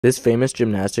This famous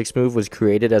gymnastics move was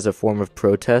created as a form of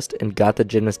protest and got the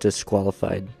gymnast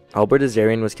disqualified. Albert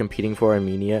Azarian was competing for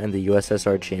Armenia in the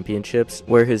USSR Championships,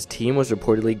 where his team was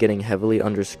reportedly getting heavily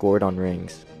underscored on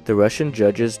rings. The Russian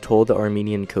judges told the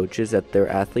Armenian coaches that their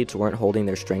athletes weren't holding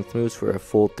their strength moves for a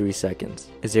full 3 seconds.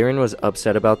 Azarian was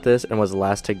upset about this and was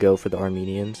last to go for the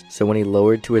Armenians, so when he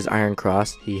lowered to his iron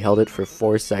cross, he held it for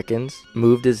 4 seconds,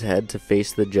 moved his head to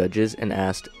face the judges, and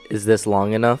asked, "Is this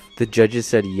long enough?" The judges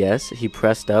said yes. He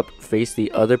pressed up, faced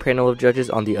the other panel of judges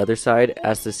on the other side,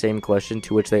 asked the same question,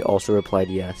 to which they also replied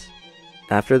yes.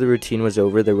 After the routine was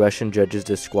over, the Russian judges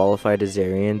disqualified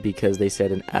Azarian because they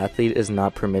said an athlete is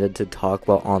not permitted to talk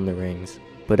while on the rings.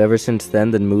 But ever since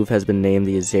then, the move has been named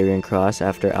the Azarian Cross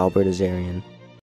after Albert Azarian.